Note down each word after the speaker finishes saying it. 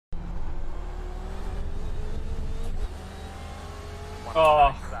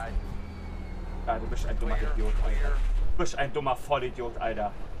Oh. Ja, du bist ein dummer Idiot, Alter. Du bist ein dummer Vollidiot,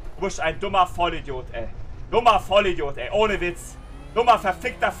 Alter. Du bist ein dummer Vollidiot, ey. Dummer Vollidiot, ey. Ohne Witz. Dummer,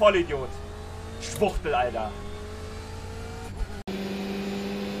 verfickter Vollidiot. Schwuchtel, Alter.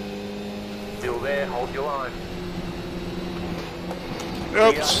 Still there, hold your line.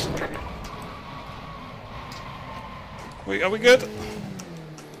 Oops. Are we good?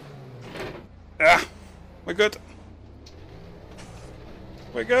 Yeah, we're good.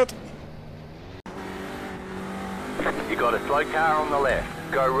 We're good. You got a slow car on the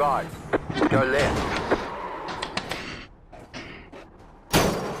left. Go right. Go left.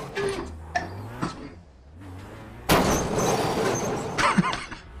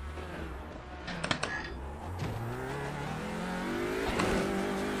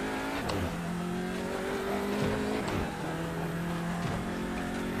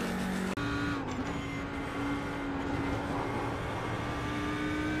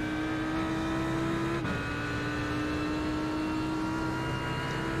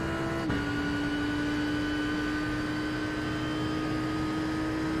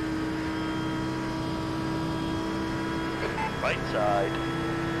 Right side.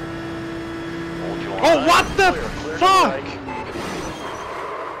 Hold your Oh, line. what the Clear fuck? to the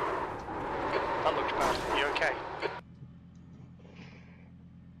that looks bad. You okay?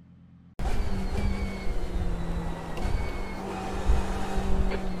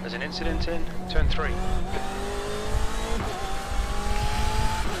 There's an incident in turn 3.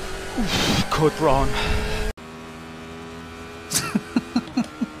 Code brown.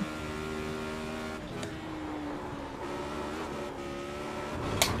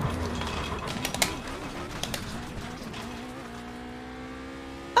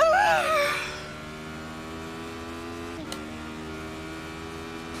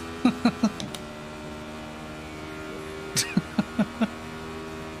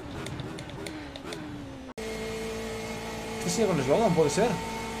 ¿Qué sigue con el eslogan? Puede ser.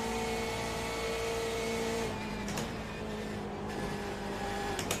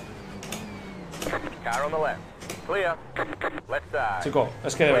 Car on the left. Clear. Left side. Chico,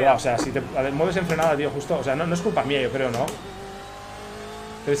 es que de verdad, o sea, si te mueves en frenada, tío, justo, o sea, no es culpa mía, yo creo, ¿no?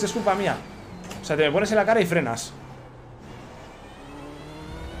 Pero esto es culpa mía. O sea, te me pones en la cara y frenas.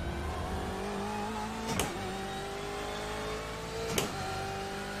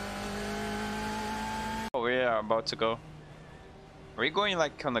 Oh, we are about to go. Are we going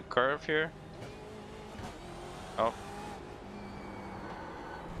like on the curve here? Oh.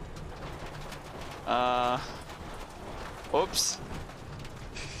 Oops.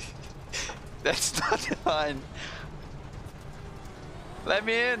 That's not the line. Let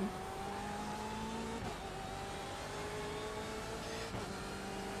me in.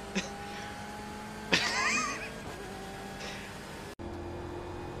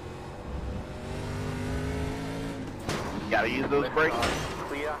 Gotta use those brakes.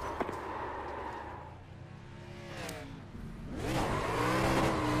 Clear.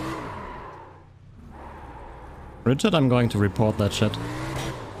 Richard, I'm going to report that shit.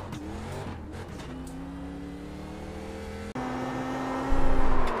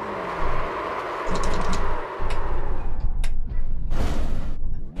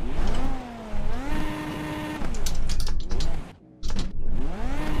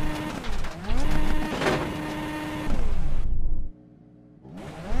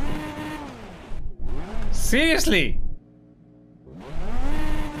 Seriously?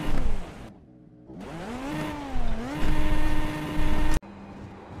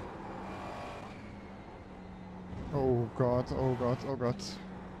 Oh god, oh god, oh god.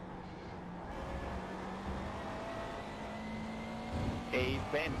 Hey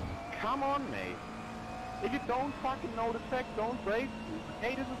Ben, come on mate. If you don't fucking know the tech, don't brake.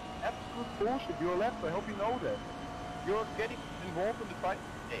 Hey, this is absolute bullshit. You're left, I hope you know that. You're getting involved in the fight.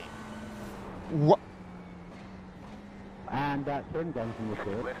 Hey. What? And that turn guns in the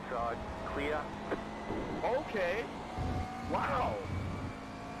field. Left side, clear. Okay. Wow.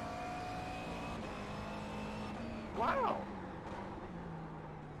 Wow.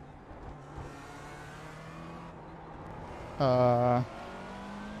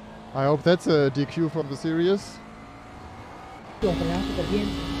 I hope that's a DQ from the series. Frenaba súper bien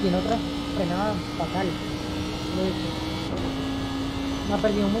y en otras frenaba fatal. No ha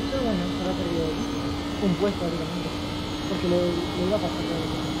perdido mucho, bueno, solo ha perdido un puesto prácticamente. Porque le iba a pasar todo.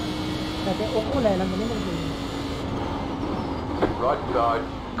 O sea, que ojo el adelantamiento que tiene. Right side,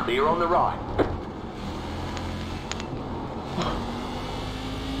 clear on the right.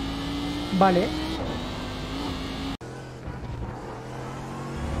 Vale.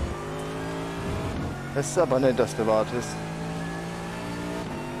 Es ist aber nett, dass du wartest.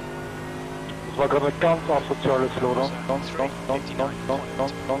 Uwaga, ganz asoziales Flow, don't.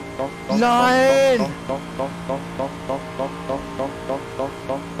 Nein!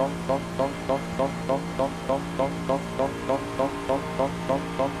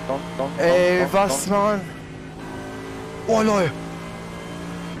 Ey, was, Mann? Oh, lol!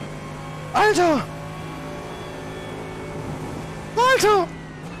 Alter! Alter!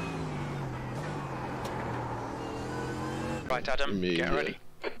 Right, Adam, get ready.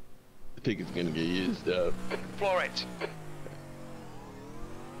 I think it's gonna get used up. Floor it.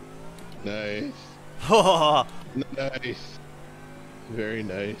 Nice. Nice. Very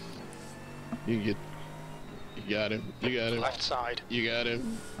nice. You got him. You got him. Left side. You got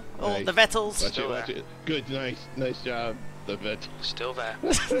him. Oh, Nice. the Vettels. Watch it, watch it. Good, nice job. The Vettels. Still there.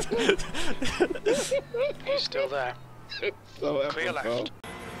 He's still there. So Clear left.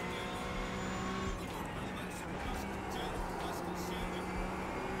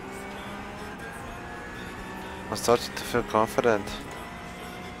 I'm starting to feel confident.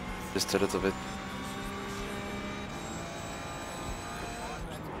 Just a little bit.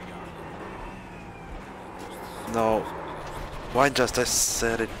 No. Why just I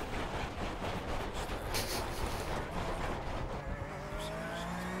said it?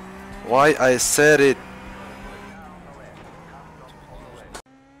 Why I said it?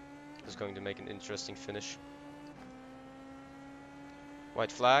 It's going to make an interesting finish.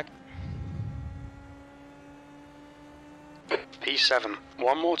 White flag. P7.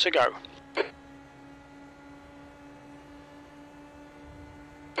 One more to go.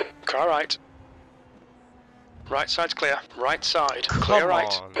 Car right. Right side's clear. Right side. Clear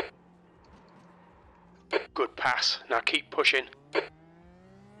right. On. Good pass. Now keep pushing.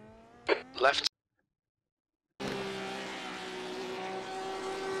 Left.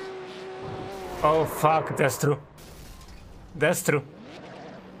 Oh fuck, that's true. That's true.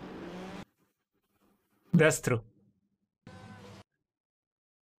 That's true.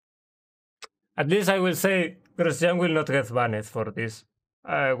 At least I will say Christian will not get banned for this.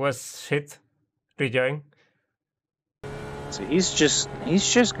 I was shit. Rejoin. So he's just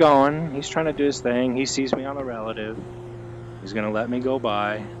going. He's trying to do his thing. He sees me on the relative. He's gonna let me go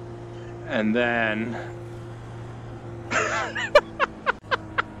by, and then.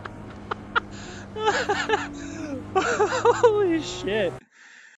 Holy shit!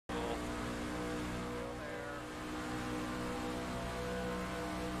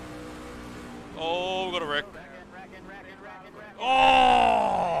 Oh, we got a wreck.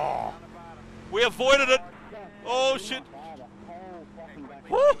 Oh! We avoided it! Oh shit!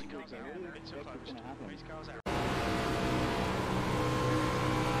 Woo!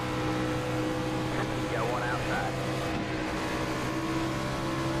 One outside.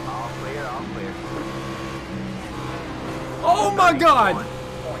 All clear, all clear. Oh my god!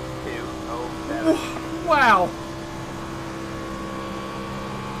 1.207. Wow!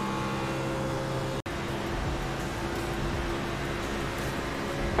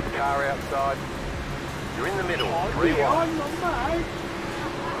 Car outside. You're in the middle. 3 wide.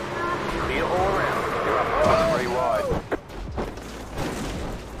 Clear all around. You're up 3 wide.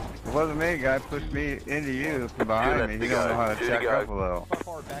 It wasn't me, guy pushed me into you from behind me. You don't know how to check up a little. Too far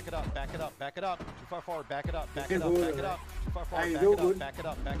forward, back it up, back it up, back it up. Too far forward, back it up, back it up, back it up. Too far forward, back it up, back it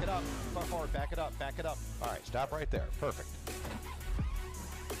up, back it up. Too far forward, back it up, back it up. Alright, stop right there. Perfect.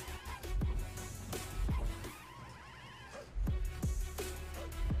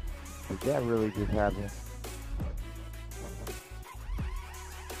 Did that really just happen?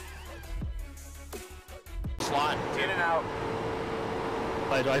 Slot. In and out.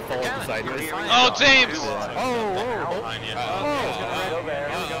 Do I fall beside you? Oh, James! Oh.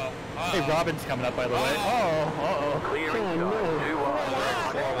 Hey, Robin's coming up, by the way.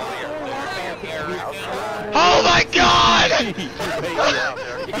 Oh my god!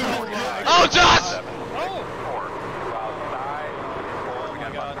 Oh, Josh!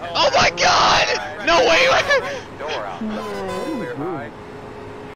 Oh my god! No way!